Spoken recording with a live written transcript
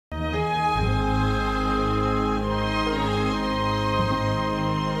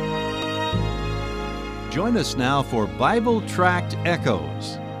Join us now for Bible Tract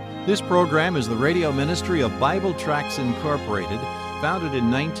Echoes. This program is the radio ministry of Bible Tracts Incorporated, founded in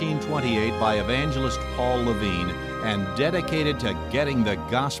 1928 by evangelist Paul Levine and dedicated to getting the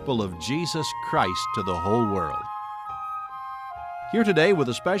gospel of Jesus Christ to the whole world. Here today with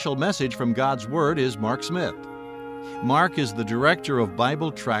a special message from God's Word is Mark Smith. Mark is the director of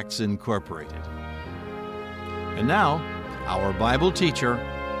Bible Tracts Incorporated. And now, our Bible teacher,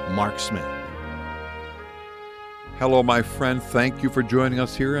 Mark Smith. Hello, my friend. Thank you for joining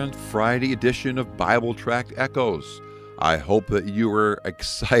us here on Friday edition of Bible Tract Echoes. I hope that you are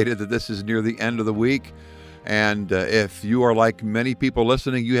excited that this is near the end of the week. And if you are like many people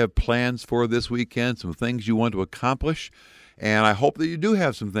listening, you have plans for this weekend, some things you want to accomplish. And I hope that you do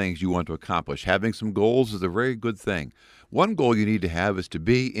have some things you want to accomplish. Having some goals is a very good thing. One goal you need to have is to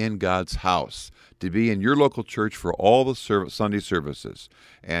be in God's house, to be in your local church for all the Sunday services,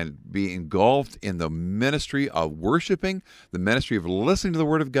 and be engulfed in the ministry of worshiping, the ministry of listening to the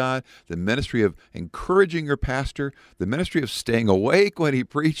Word of God, the ministry of encouraging your pastor, the ministry of staying awake when he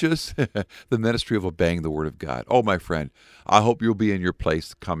preaches, the ministry of obeying the Word of God. Oh, my friend, I hope you'll be in your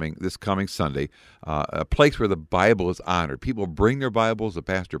place this coming Sunday, a place where the Bible is honored. People bring their Bibles, the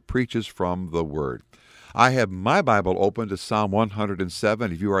pastor preaches from the Word. I have my Bible open to Psalm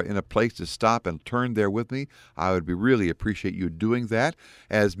 107. If you are in a place to stop and turn there with me, I would really appreciate you doing that.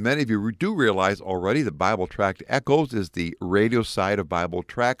 As many of you do realize already, the Bible Tract Echoes is the radio side of Bible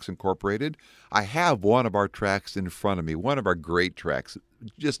Tracts Incorporated. I have one of our tracts in front of me, one of our great tracts.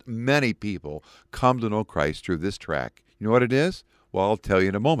 Just many people come to know Christ through this tract. You know what it is? Well, I'll tell you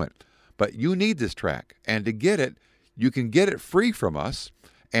in a moment. But you need this tract, and to get it, you can get it free from us.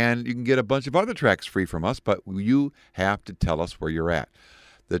 And you can get a bunch of other tracts free from us, but you have to tell us where you're at.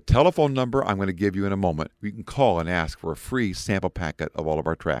 The telephone number I'm going to give you in a moment, you can call and ask for a free sample packet of all of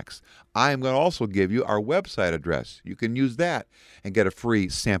our tracts. I am going to also give you our website address. You can use that and get a free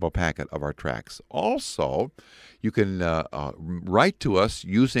sample packet of our tracts. Also, you can write to us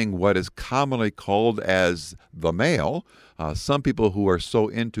using what is commonly called as the mail. Some people who are so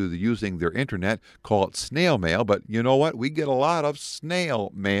into using their internet call it snail mail, but you know what? We get a lot of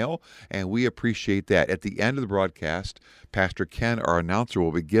snail mail, and we appreciate that. At the end of the broadcast, Pastor Ken, our announcer,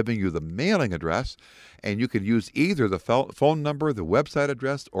 will be giving you the mailing address, and you can use either the phone number, the website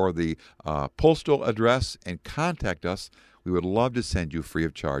address, or the postal address and contact us. We would love to send you free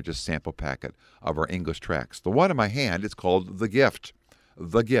of charge a sample packet of our English tracts. The one in my hand is called The Gift.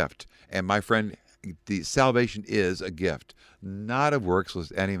 The Gift. And my friend, the salvation is a gift, not of works,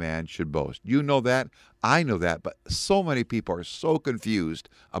 lest any man should boast. You know that. I know that. But so many people are so confused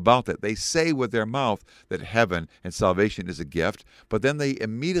about that. They say with their mouth that heaven and salvation is a gift, but then they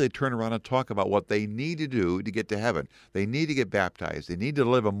immediately turn around and talk about what they need to do to get to heaven. They need to get baptized. They need to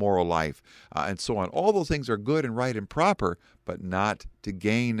live a moral life, and so on. All those things are good and right and proper, but not to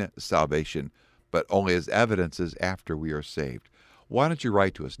gain salvation, but only as evidences after we are saved. Why don't you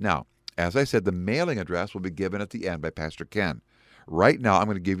write to us? Now, as I said, the mailing address will be given at the end by Pastor Ken. Right now, I'm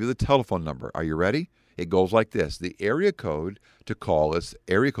going to give you the telephone number. Are you ready? It goes like this. The area code to call is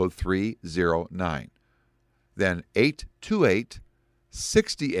area code 309. Then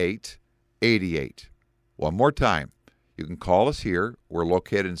 828-6888. One more time. You can call us here. We're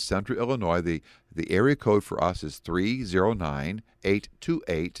located in Central Illinois. The area code for us is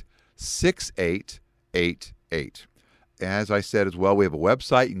 309-828-6888. As I said as well, we have a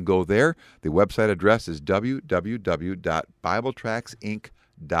website. You can go there. The website address is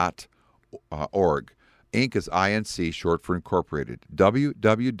www.bibletractsinc.org. Inc. is INC, short for incorporated.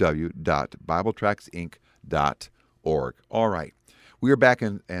 www.bibletractsinc.org. All right. We are back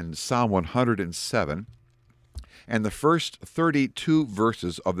in Psalm 107. And the first 32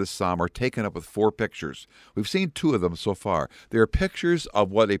 verses of this psalm are taken up with 4 pictures. We've seen 2 of them so far. They are pictures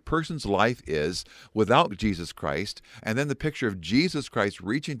of what a person's life is without Jesus Christ, and then the picture of Jesus Christ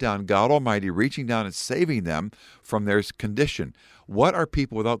reaching down, God Almighty reaching down and saving them from their condition. What are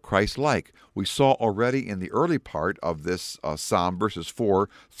people without Christ like? We saw already in the early part of this psalm, verses 4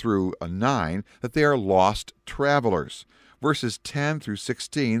 through 9, that they are lost travelers. Verses 10 through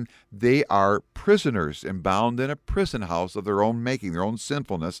 16, they are prisoners and bound in a prison house of their own making, their own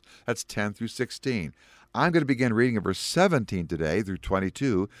sinfulness. That's 10 through 16. I'm going to begin reading in verse 17 today through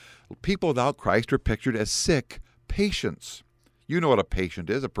 22. People without Christ are pictured as sick patients. You know what a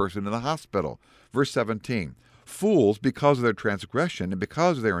patient is, a person in the hospital. Verse 17, fools, because of their transgression and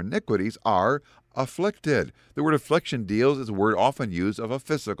because of their iniquities, are afflicted. The word affliction deals is a word often used of a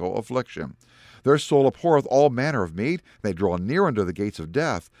physical affliction. Their soul abhorreth all manner of meat. They draw near unto the gates of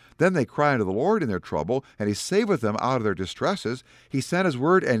death. Then they cry unto the Lord in their trouble, and he saveth them out of their distresses. He sent his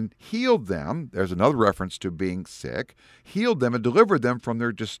word and healed them. There's another reference to being sick. Healed them and delivered them from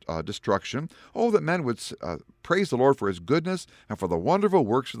their destruction. Oh, that men would praise the Lord for his goodness and for the wonderful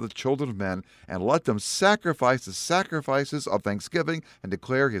works of the children of men, and let them sacrifice the sacrifices of thanksgiving and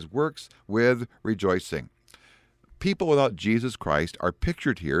declare his works with rejoicing. People without Jesus Christ are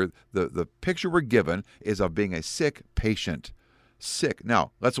pictured here. The picture we're given is of being a sick patient. Sick.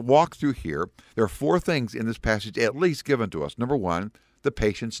 Now, let's walk through here. There are 4 things in this passage at least given to us. Number 1, the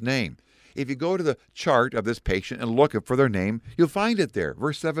patient's name. If you go to the chart of this patient and look for their name, you'll find it there.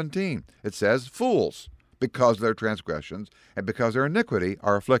 Verse 17, it says, fools, because of their transgressions and because their iniquity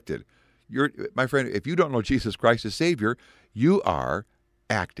are afflicted. My friend, if you don't know Jesus Christ as Savior, you are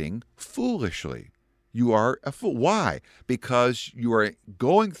acting foolishly. You are a fool. Why? Because you are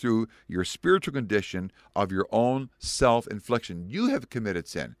going through your spiritual condition of your own self-infliction. You have committed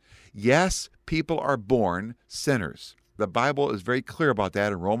sin. Yes, people are born sinners. The Bible is very clear about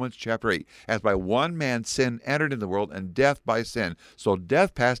that in Romans chapter 8. As by one man sin entered into the world, and death by sin. So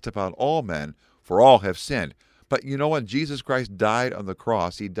death passed upon all men, for all have sinned. But you know what? Jesus Christ died on the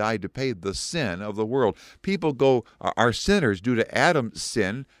cross. He died to pay the sin of the world. People are sinners due to Adam's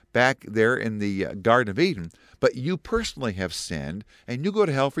sin back there in the Garden of Eden. But you personally have sinned, and you go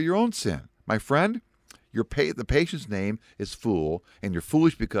to hell for your own sin. My friend, the patient's name is fool, and you're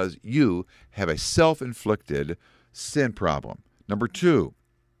foolish because you have a self-inflicted sin problem. Number 2,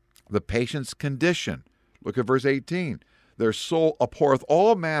 the patient's condition. Look at verse 18. Their soul abhorreth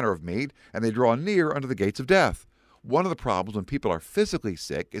all manner of meat, and they draw near unto the gates of death. One of the problems when people are physically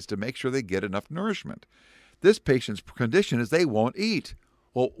sick is to make sure they get enough nourishment. This patient's condition is they won't eat.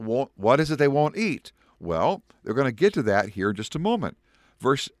 Well, what is it they won't eat? Well, they're going to get to that here in just a moment.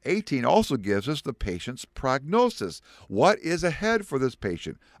 Verse 18 also gives us the patient's prognosis. What is ahead for this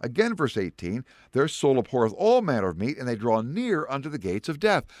patient? Again, verse 18, their soul abhorreth all manner of meat, and they draw near unto the gates of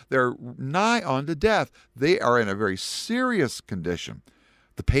death. They're nigh unto death. They are in a very serious condition.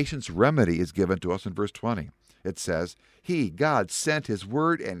 The patient's remedy is given to us in verse 20. It says, He, God, sent his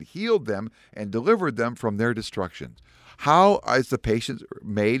word and healed them and delivered them from their destructions. How is the patient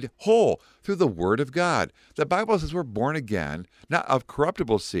made whole? Through the word of God. The Bible says we're born again, not of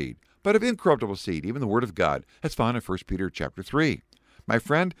corruptible seed, but of incorruptible seed, even the word of God. That's found in 1 Peter chapter 3. My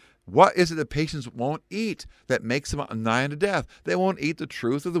friend, what is it that patients won't eat that makes them nigh unto death? They won't eat the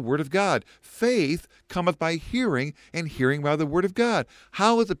truth of the word of God. Faith cometh by hearing, and hearing by the word of God.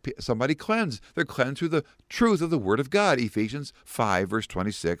 How is somebody cleansed? They're cleansed through the truth of the word of God. Ephesians 5, verse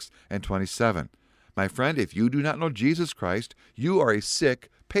 26 and 27. My friend, if you do not know Jesus Christ, you are a sick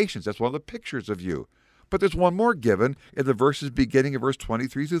patient. That's one of the pictures of you. But there's one more given in the verses beginning of verse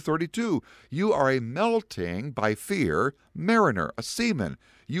 23 through 32. You are a melting by fear mariner, a seaman.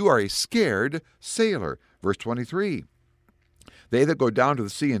 You are a scared sailor. Verse 23. They that go down to the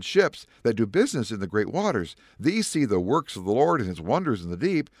sea in ships, that do business in the great waters, these see the works of the Lord and his wonders in the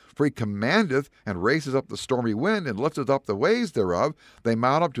deep. For he commandeth and raiseth up the stormy wind, and lifteth up the waves thereof. They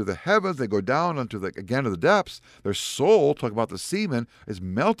mount up to the heavens, they go down again to the depths. Their soul, talk about the seamen, is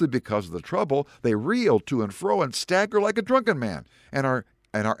melted because of the trouble. They reel to and fro, and stagger like a drunken man, and are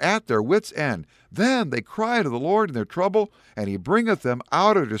at their wits' end. Then they cry unto the Lord in their trouble, and he bringeth them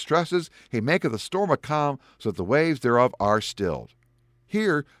out of distresses. He maketh a storm a calm, so that the waves thereof are stilled.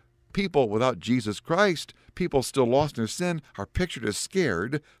 Here, people without Jesus Christ, people still lost in their sin, are pictured as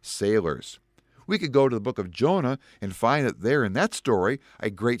scared sailors. We could go to the book of Jonah and find that there in that story, a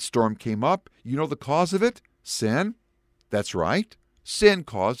great storm came up. You know the cause of it? Sin. That's right. Sin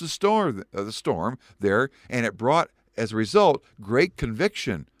caused the storm there, and it brought, as a result, great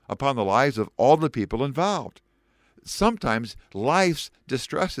conviction upon the lives of all the people involved. Sometimes life's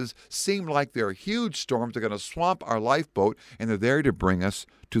distresses seem like they're huge storms that are going to swamp our lifeboat, and they're there to bring us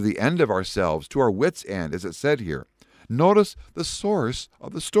to the end of ourselves, to our wits' end, as it said here. Notice the source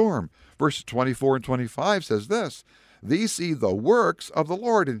of the storm. Verses 24 and 25 says this, These see the works of the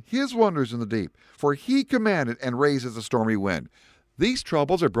Lord and his wonders in the deep, for he commanded and raises a stormy wind. These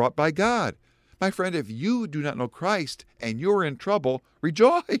troubles are brought by God. My friend, if you do not know Christ and you're in trouble,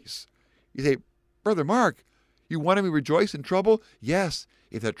 rejoice. You say, Brother Mark, you wanted me to rejoice in trouble? Yes,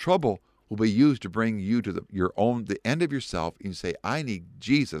 if that trouble will be used to bring you to the end of yourself, and you say, I need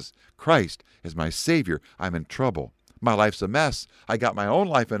Jesus Christ as my Savior. I'm in trouble. My life's a mess. I got my own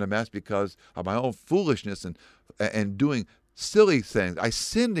life in a mess because of my own foolishness and doing silly things. I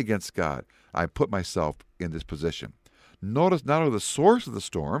sinned against God. I put myself in this position. Notice not only the source of the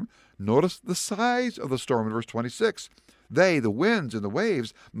storm, notice the size of the storm in verse 26. They, the winds and the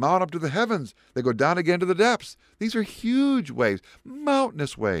waves, mount up to the heavens. They go down again to the depths. These are huge waves,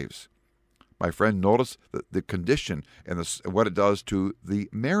 mountainous waves. My friend, notice the condition and what it does to the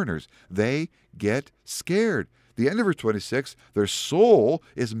mariners. They get scared. The end of verse 26, their soul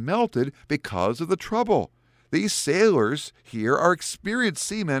is melted because of the trouble. These sailors here are experienced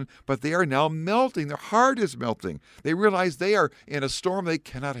seamen, but they are now melting. Their heart is melting. They realize they are in a storm they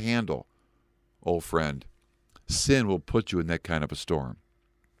cannot handle. Oh, friend, sin will put you in that kind of a storm.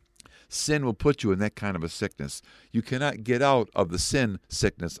 Sin will put you in that kind of a sickness. You cannot get out of the sin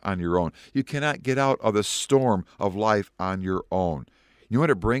sickness on your own. You cannot get out of the storm of life on your own. You know what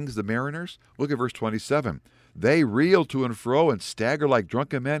it brings the mariners? Look at verse 27. They reel to and fro and stagger like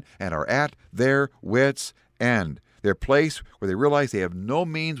drunken men and are at their wits' end. Their place where they realize they have no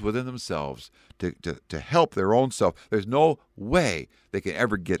means within themselves to help their own self. There's no way they can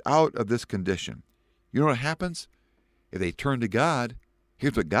ever get out of this condition. You know what happens? If they turn to God,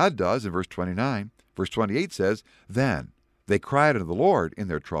 here's what God does in verse 29. Verse 28 says, Then they cried unto the Lord in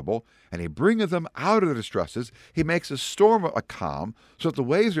their trouble, and he bringeth them out of their distresses. He makes a storm a calm, so that the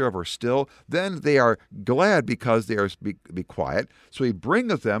waves are ever still. Then they are glad because they are be quiet. So he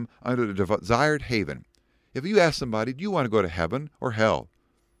bringeth them unto the desired haven. If you ask somebody, do you want to go to heaven or hell?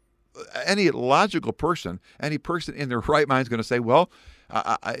 Any logical person, any person in their right mind is going to say, well,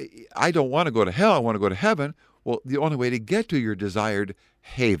 I don't want to go to hell. I want to go to heaven. Well, the only way to get to your desired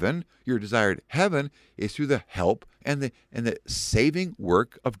haven, your desired heaven, is through the help and the saving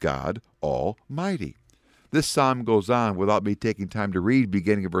work of God Almighty. This psalm goes on without me taking time to read,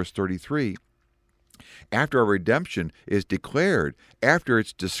 beginning of verse 33. After our redemption is declared, after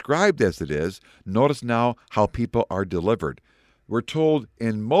it's described as it is, notice now how people are delivered. We're told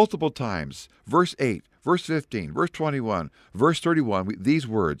in multiple times, verse 8, verse 15, verse 21, verse 31, these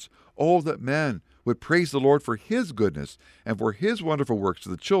words, Oh, that men would praise the Lord for his goodness and for his wonderful works to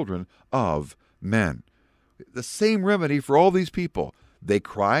the children of men. The same remedy for all these people. They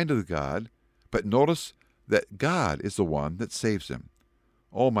cry unto God, but notice that God is the one that saves them.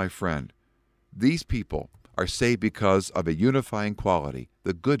 Oh, my friend, these people are saved because of a unifying quality,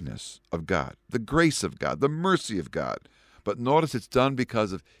 the goodness of God, the grace of God, the mercy of God. But notice it's done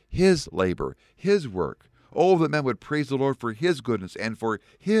because of his labor, his work. Oh, that men would praise the Lord for his goodness and for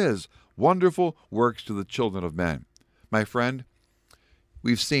his wonderful works to the children of men. My friend,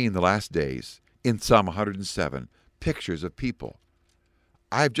 we've seen the last days in Psalm 107 pictures of people.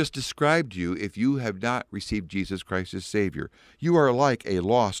 I've just described you if you have not received Jesus Christ as Savior. You are like a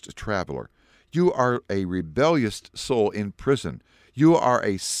lost traveler. You are a rebellious soul in prison. You are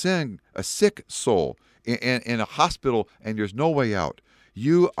a sick soul in a hospital, and there's no way out.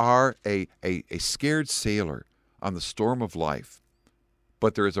 You are a scared sailor on the storm of life.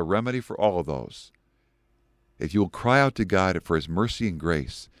 But there is a remedy for all of those. If you will cry out to God for his mercy and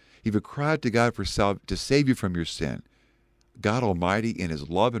grace, if you cry out to God to save you from your sin, God Almighty in his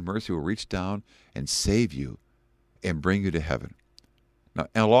love and mercy will reach down and save you and bring you to heaven. Now,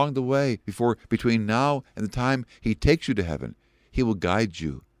 and along the way, between now and the time he takes you to heaven, he will guide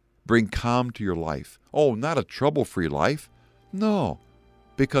you, bring calm to your life. Oh, not a trouble-free life. No,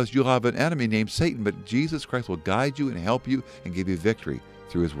 because you'll have an enemy named Satan, but Jesus Christ will guide you and help you and give you victory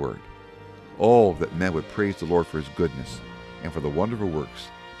through his word. Oh, that men would praise the Lord for his goodness and for the wonderful works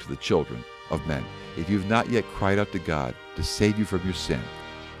to the children of men. If you've not yet cried out to God to save you from your sin,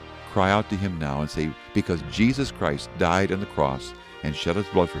 cry out to him now and say, because Jesus Christ died on the cross and shed his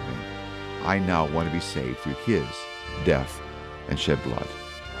blood for me, I now want to be saved through his death and shed blood.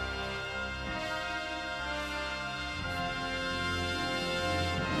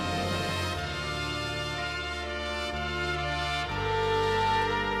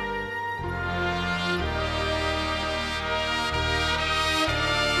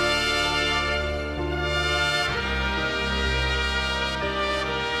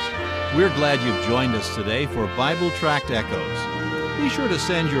 We're glad you've joined us today for Bible Tract Echoes. Be sure to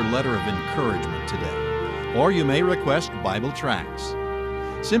send your letter of encouragement today, or you may request Bible Tracts.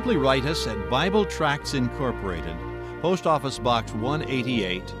 Simply write us at Bible Tracts Incorporated, Post Office Box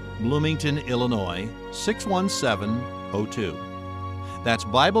 188, Bloomington, Illinois, 61702. That's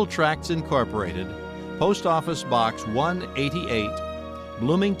Bible Tracts Incorporated, Post Office Box 188,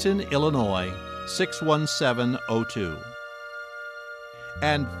 Bloomington, Illinois, 61702.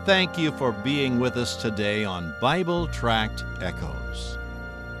 And thank you for being with us today on Bible Tract Echoes.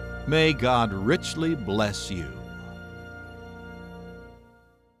 May God richly bless you.